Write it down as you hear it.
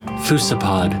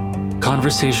Fusapod,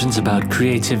 conversations about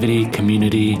creativity,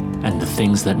 community, and the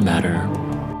things that matter.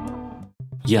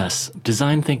 Yes,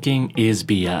 design thinking is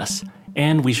BS,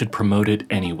 and we should promote it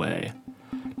anyway.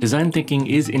 Design thinking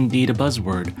is indeed a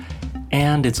buzzword,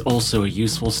 and it's also a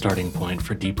useful starting point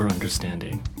for deeper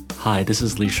understanding. Hi, this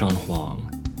is Lishan Huang.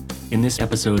 In this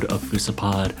episode of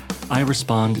Fusapod, I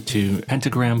respond to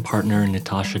Pentagram partner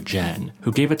Natasha Jen,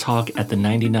 who gave a talk at the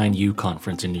 99U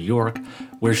conference in New York,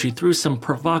 where she threw some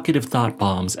provocative thought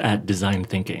bombs at design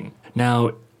thinking.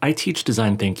 Now, I teach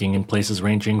design thinking in places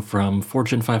ranging from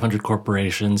Fortune 500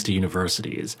 corporations to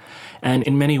universities, and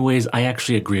in many ways I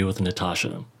actually agree with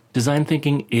Natasha. Design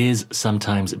thinking is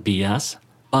sometimes BS,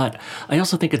 but I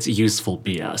also think it's useful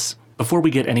BS. Before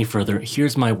we get any further,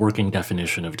 here's my working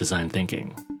definition of design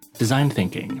thinking. Design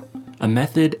thinking, a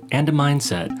method and a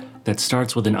mindset that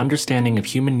starts with an understanding of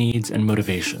human needs and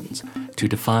motivations to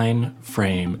define,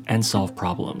 frame, and solve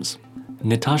problems.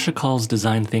 Natasha calls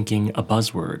design thinking a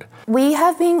buzzword. We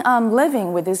have been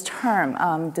living with this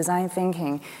term, design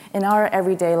thinking, in our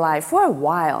everyday life for a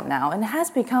while now, and it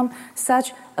has become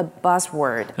such a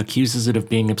buzzword. Accuses it of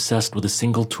being obsessed with a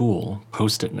single tool,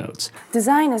 Post-it notes.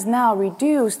 Design is now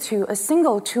reduced to a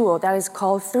single tool that is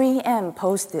called 3M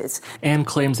Post-its. And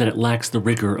claims that it lacks the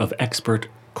rigor of expert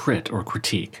crit or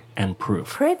critique and proof.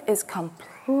 Crit is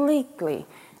completely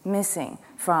missing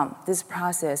from this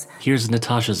process. Here's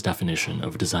Natasha's definition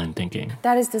of design thinking.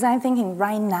 That is design thinking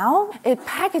right now. It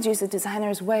packages a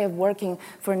designer's way of working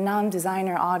for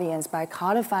non-designer audience by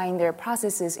codifying their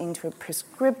processes into a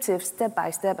prescriptive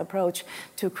step-by-step approach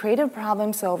to creative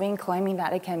problem solving, claiming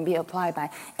that it can be applied by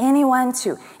anyone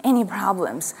to any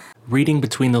problems. Reading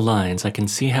between the lines, I can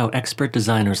see how expert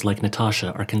designers like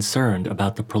Natasha are concerned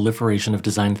about the proliferation of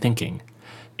design thinking.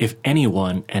 If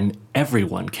anyone and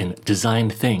everyone can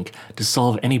design think to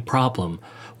solve any problem,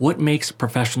 what makes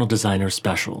professional designers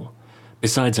special?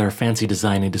 Besides our fancy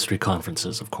design industry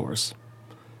conferences, of course.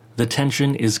 The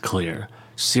tension is clear.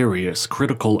 Serious,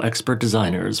 critical expert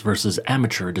designers versus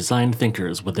amateur design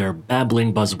thinkers with their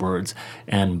babbling buzzwords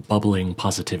and bubbling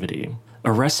positivity.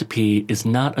 A recipe is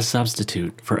not a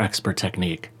substitute for expert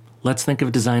technique. Let's think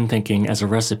of design thinking as a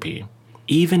recipe.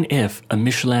 Even if a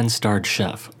Michelin-starred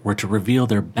chef were to reveal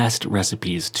their best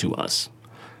recipes to us,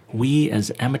 we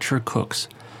as amateur cooks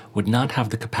would not have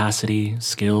the capacity,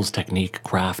 skills, technique,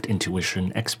 craft,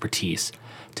 intuition, expertise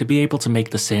to be able to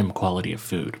make the same quality of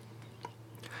food.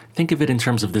 Think of it in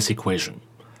terms of this equation.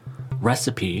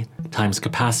 Recipe times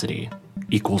capacity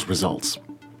equals results.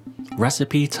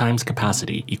 Recipe times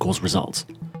capacity equals results.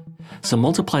 So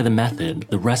multiply the method,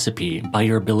 the recipe, by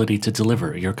your ability to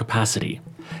deliver, your capacity,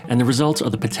 and the results are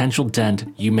the potential dent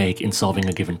you make in solving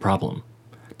a given problem.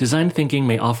 Design thinking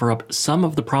may offer up some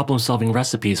of the problem-solving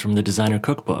recipes from the designer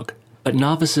cookbook, but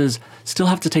novices still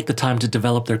have to take the time to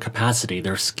develop their capacity,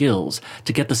 their skills,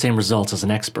 to get the same results as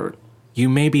an expert. You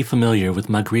may be familiar with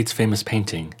Magritte's famous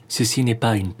painting, Ceci n'est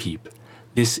pas une pipe.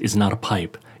 This is not a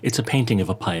pipe, it's a painting of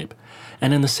a pipe.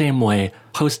 And in the same way,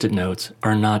 Post-it notes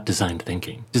are not design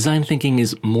thinking. Design thinking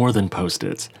is more than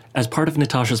Post-its. As part of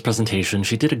Natasha's presentation,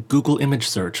 she did a Google image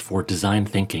search for design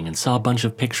thinking and saw a bunch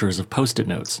of pictures of Post-it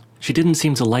notes. She didn't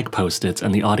seem to like Post-its,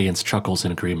 and the audience chuckles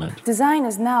in agreement. Design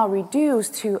is now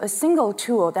reduced to a single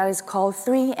tool that is called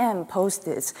 3M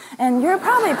Post-its. And you're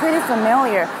probably pretty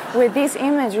familiar with these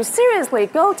images. Seriously,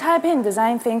 go type in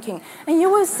design thinking, and you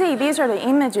will see these are the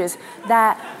images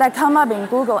that come up in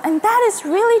Google. And that is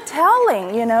really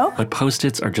telling, you know? But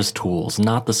Post-its are just tools,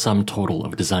 not the sum total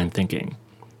of design thinking.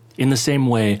 In the same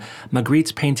way,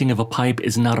 Magritte's painting of a pipe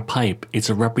is not a pipe, it's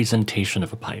a representation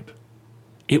of a pipe.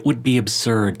 It would be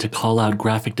absurd to call out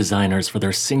graphic designers for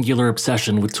their singular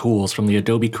obsession with tools from the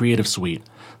Adobe Creative Suite,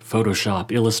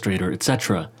 Photoshop, Illustrator,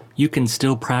 etc. You can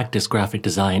still practice graphic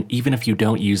design even if you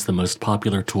don't use the most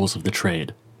popular tools of the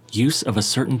trade. Use of a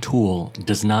certain tool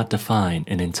does not define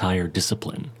an entire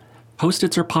discipline.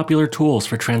 Post-its are popular tools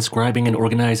for transcribing and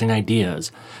organizing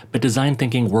ideas, but design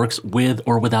thinking works with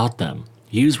or without them.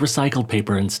 Use recycled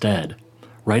paper instead.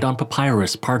 Write on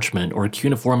papyrus, parchment, or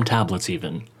cuneiform tablets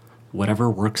even.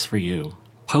 Whatever works for you.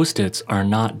 Post-its are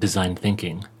not design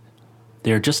thinking.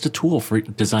 They are just a tool for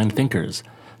design thinkers,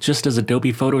 just as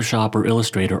Adobe Photoshop or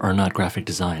Illustrator are not graphic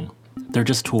design. They're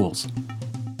just tools.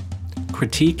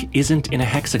 Critique isn't in a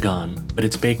hexagon, but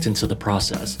it's baked into the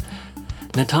process.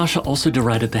 Natasha also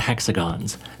derided the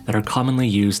hexagons that are commonly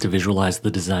used to visualize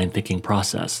the design thinking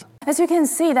process. As you can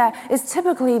see, that it's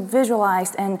typically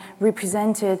visualized and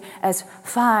represented as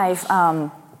 5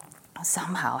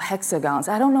 somehow hexagons.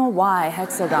 I don't know why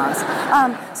hexagons.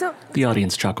 The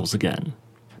audience chuckles again.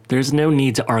 There's no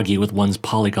need to argue with one's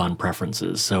polygon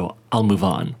preferences, so I'll move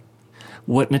on.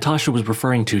 What Natasha was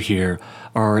referring to here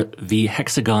are the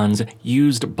hexagons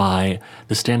used by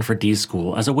the Stanford D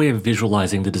School as a way of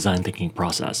visualizing the design thinking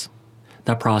process.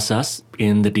 That process,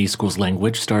 in the D School's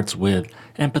language, starts with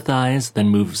empathize, then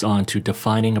moves on to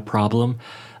defining a problem,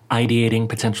 ideating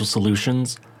potential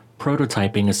solutions,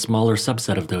 prototyping a smaller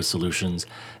subset of those solutions,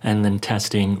 and then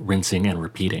testing, rinsing, and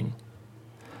repeating.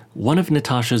 One of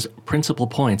Natasha's principal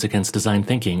points against design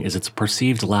thinking is its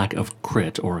perceived lack of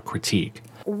crit or critique.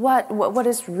 What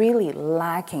is really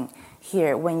lacking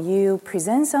here when you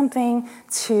present something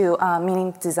to,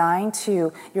 meaning design,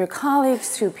 to your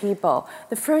colleagues, to people?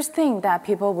 The first thing that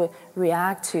people would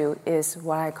react to is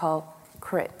what I call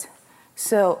crit.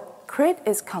 So crit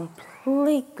is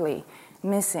completely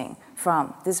missing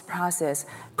from this process.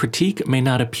 Critique may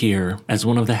not appear as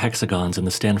one of the hexagons in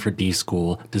the Stanford D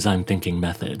School design thinking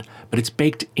method, but it's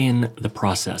baked in the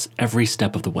process every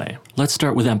step of the way. Let's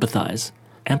start with empathize.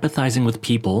 Empathizing with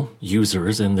people,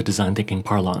 users in the design thinking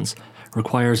parlance,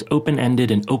 requires open-ended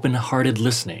and open-hearted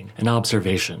listening and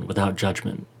observation without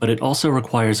judgment. But it also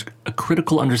requires a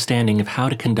critical understanding of how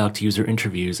to conduct user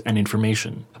interviews and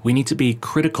information. We need to be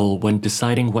critical when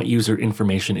deciding what user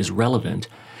information is relevant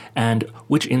and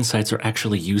which insights are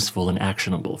actually useful and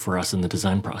actionable for us in the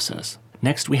design process.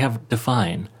 Next, we have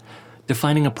define.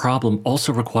 Defining a problem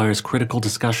also requires critical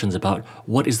discussions about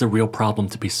what is the real problem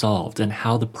to be solved and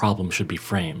how the problem should be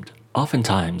framed.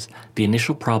 Oftentimes, the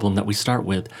initial problem that we start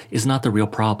with is not the real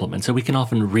problem, and so we can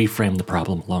often reframe the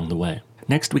problem along the way.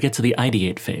 Next, we get to the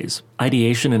ideate phase.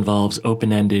 Ideation involves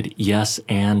open-ended yes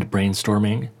and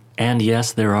brainstorming. And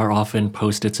yes, there are often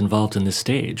post-its involved in this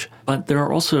stage, but there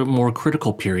are also more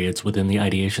critical periods within the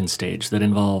ideation stage that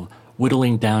involve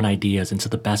whittling down ideas into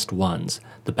the best ones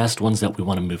that we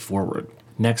want to move forward.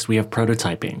 Next, we have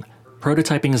prototyping.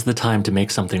 Prototyping is the time to make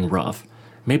something rough.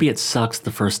 Maybe it sucks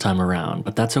the first time around,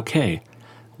 but that's okay.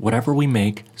 Whatever we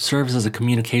make serves as a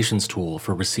communications tool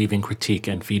for receiving critique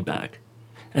and feedback.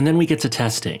 And then we get to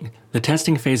testing. The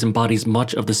testing phase embodies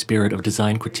much of the spirit of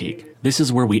design critique. This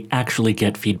is where we actually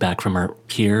get feedback from our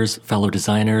peers, fellow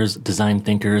designers, design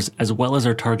thinkers, as well as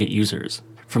our target users.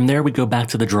 From there, we go back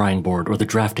to the drawing board or the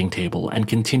drafting table and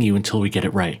continue until we get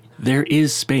it right. There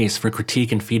is space for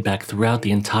critique and feedback throughout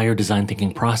the entire design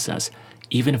thinking process,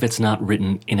 even if it's not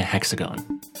written in a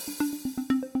hexagon.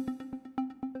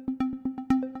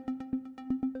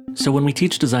 So when we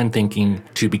teach design thinking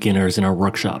to beginners in our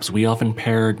workshops, we often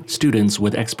pair students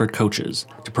with expert coaches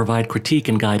to provide critique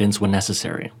and guidance when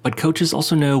necessary. But coaches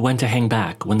also know when to hang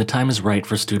back, when the time is right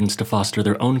for students to foster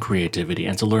their own creativity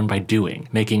and to learn by doing,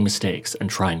 making mistakes, and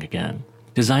trying again.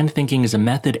 Design thinking is a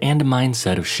method and a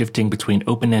mindset of shifting between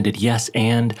open-ended yes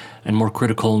and more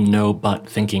critical no but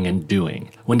thinking and doing.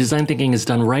 When design thinking is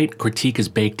done right, critique is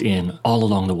baked in all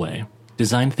along the way.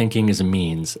 Design thinking is a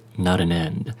means, not an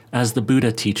end. As the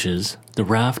Buddha teaches, the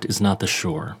raft is not the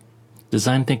shore.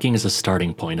 Design thinking is a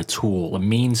starting point, a tool, a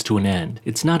means to an end.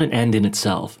 It's not an end in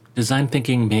itself. Design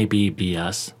thinking may be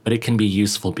BS, but it can be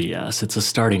useful BS. It's a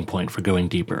starting point for going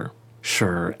deeper.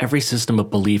 Sure, every system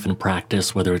of belief and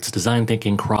practice, whether it's design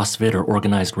thinking, CrossFit, or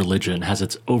organized religion, has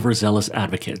its overzealous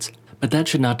advocates, but that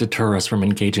should not deter us from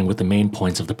engaging with the main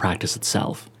points of the practice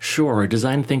itself. Sure,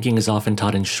 design thinking is often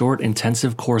taught in short,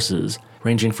 intensive courses,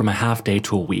 ranging from a half day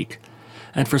to a week.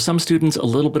 And for some students, a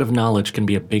little bit of knowledge can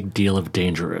be a big deal of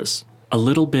dangerous. A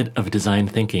little bit of design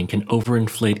thinking can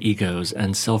overinflate egos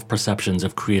and self-perceptions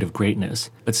of creative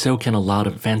greatness, but so can a lot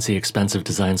of fancy, expensive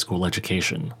design school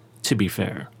education, to be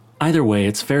fair. Either way,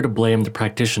 it's fair to blame the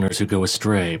practitioners who go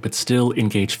astray, but still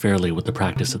engage fairly with the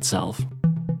practice itself.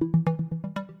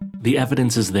 The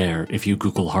evidence is there if you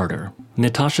Google harder.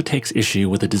 Natasha takes issue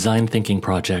with a design thinking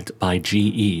project by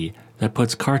GE that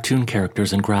puts cartoon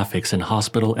characters and graphics in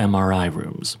hospital MRI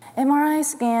rooms. MRI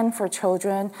scan for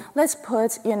children. Let's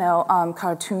put,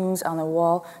 cartoons on the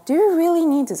wall. Do you really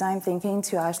need design thinking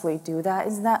to actually do that?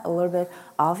 Isn't that a little bit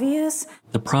obvious?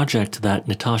 The project that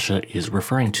Natasha is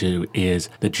referring to is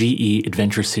the GE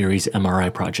Adventure Series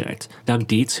MRI project. Doug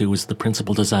Dietz, who was the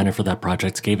principal designer for that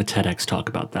project, gave a TEDx talk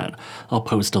about that. I'll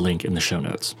post a link in the show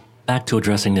notes. Back to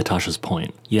addressing Natasha's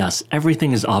point. Yes,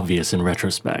 everything is obvious in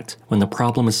retrospect. When the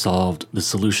problem is solved, the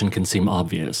solution can seem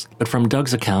obvious. But from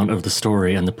Doug's account of the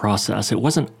story and the process, it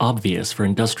wasn't obvious for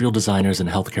industrial designers and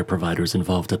healthcare providers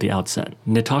involved at the outset.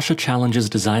 Natasha challenges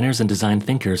designers and design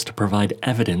thinkers to provide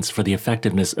evidence for the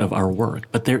effectiveness of our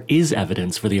work, but there is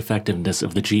evidence for the effectiveness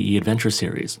of the GE Adventure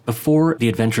Series. Before the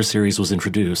Adventure Series was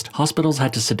introduced, hospitals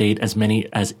had to sedate as many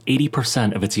as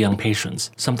 80% of its young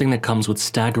patients, something that comes with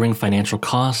staggering financial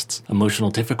costs, costs, emotional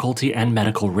difficulty, and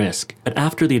medical risk. But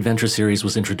after the Adventure series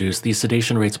was introduced, these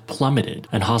sedation rates plummeted,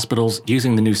 and hospitals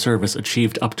using the new service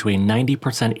achieved up to a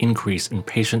 90% increase in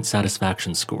patient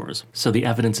satisfaction scores. So the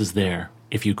evidence is there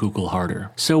if you Google harder.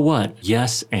 So what?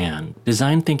 Yes, and.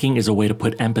 Design thinking is a way to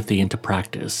put empathy into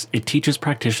practice. It teaches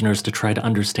practitioners to try to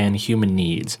understand human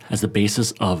needs as the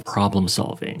basis of problem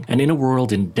solving. And in a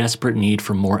world in desperate need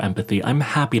for more empathy, I'm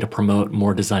happy to promote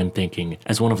more design thinking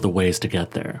as one of the ways to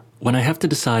get there. When I have to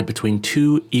decide between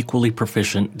two equally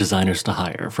proficient designers to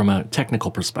hire from a technical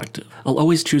perspective, I'll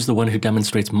always choose the one who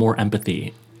demonstrates more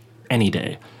empathy any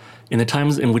day. In the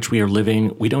times in which we are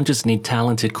living, we don't just need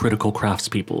talented critical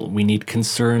craftspeople, we need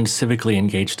concerned, civically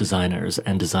engaged designers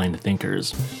and design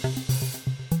thinkers.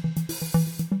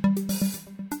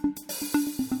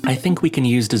 I think we can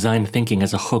use design thinking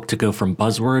as a hook to go from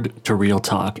buzzword to real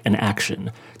talk and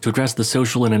action to address the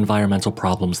social and environmental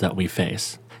problems that we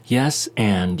face. Yes,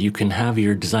 and you can have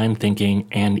your design thinking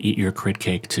and eat your crit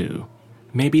cake too.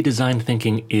 Maybe design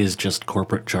thinking is just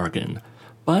corporate jargon,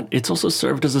 but it's also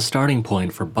served as a starting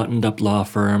point for buttoned-up law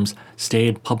firms,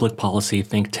 staid public policy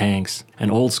think tanks,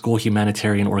 and old-school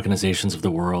humanitarian organizations of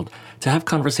the world to have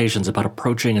conversations about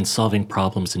approaching and solving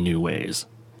problems in new ways.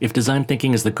 If design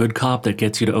thinking is the good cop that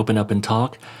gets you to open up and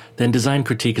talk, then design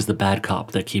critique is the bad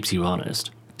cop that keeps you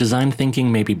honest. Design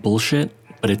thinking may be bullshit,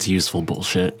 but it's useful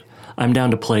bullshit. I'm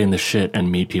down to play in the shit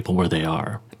and meet people where they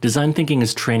are. Design thinking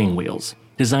is training wheels.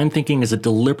 Design thinking is a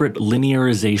deliberate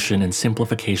linearization and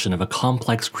simplification of a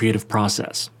complex creative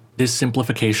process. This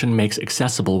simplification makes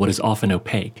accessible what is often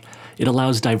opaque. It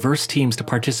allows diverse teams to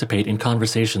participate in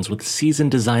conversations with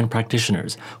seasoned design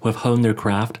practitioners who have honed their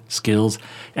craft, skills,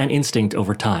 and instinct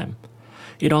over time.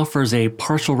 It offers a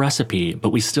partial recipe, but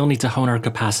we still need to hone our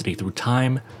capacity through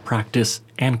time, practice,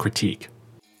 and critique.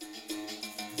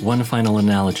 One final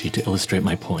analogy to illustrate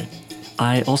my point.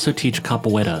 I also teach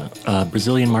capoeira, a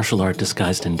Brazilian martial art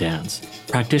disguised in dance.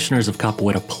 Practitioners of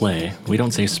capoeira play, we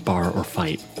don't say spar or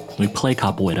fight. We play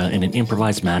capoeira in an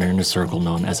improvised manner in a circle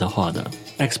known as a roda.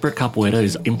 Expert capoeira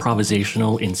is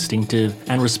improvisational, instinctive,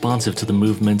 and responsive to the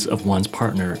movements of one's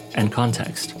partner and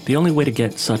context. The only way to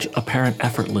get such apparent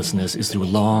effortlessness is through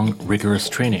long, rigorous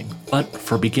training. But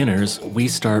for beginners, we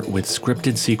start with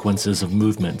scripted sequences of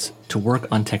movements to work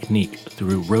on technique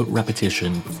through rote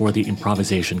repetition before the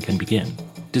improvisation can begin.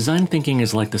 Design thinking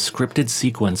is like the scripted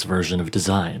sequence version of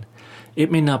design. It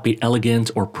may not be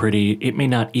elegant or pretty, it may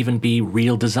not even be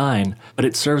real design, but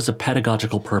it serves a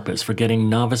pedagogical purpose for getting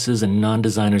novices and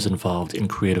non-designers involved in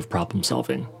creative problem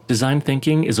solving. Design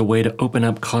thinking is a way to open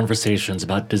up conversations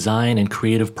about design and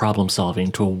creative problem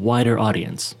solving to a wider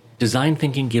audience. Design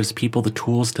thinking gives people the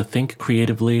tools to think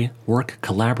creatively, work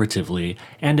collaboratively,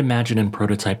 and imagine and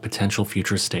prototype potential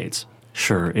future states.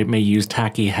 Sure, it may use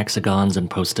tacky hexagons and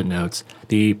post-it notes.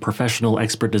 The professional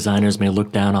expert designers may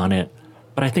look down on it,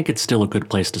 but I think it's still a good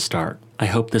place to start. I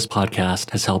hope this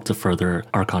podcast has helped to further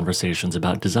our conversations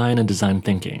about design and design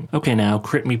thinking. Okay, now,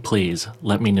 crit me please.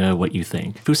 Let me know what you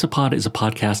think. Fusapod is a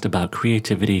podcast about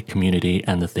creativity, community,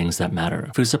 and the things that matter.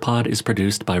 Fusapod is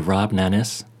produced by Rob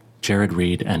Nannis, Jared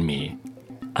Reed, and me.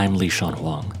 I'm Li Shan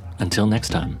Huang. Until next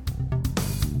time.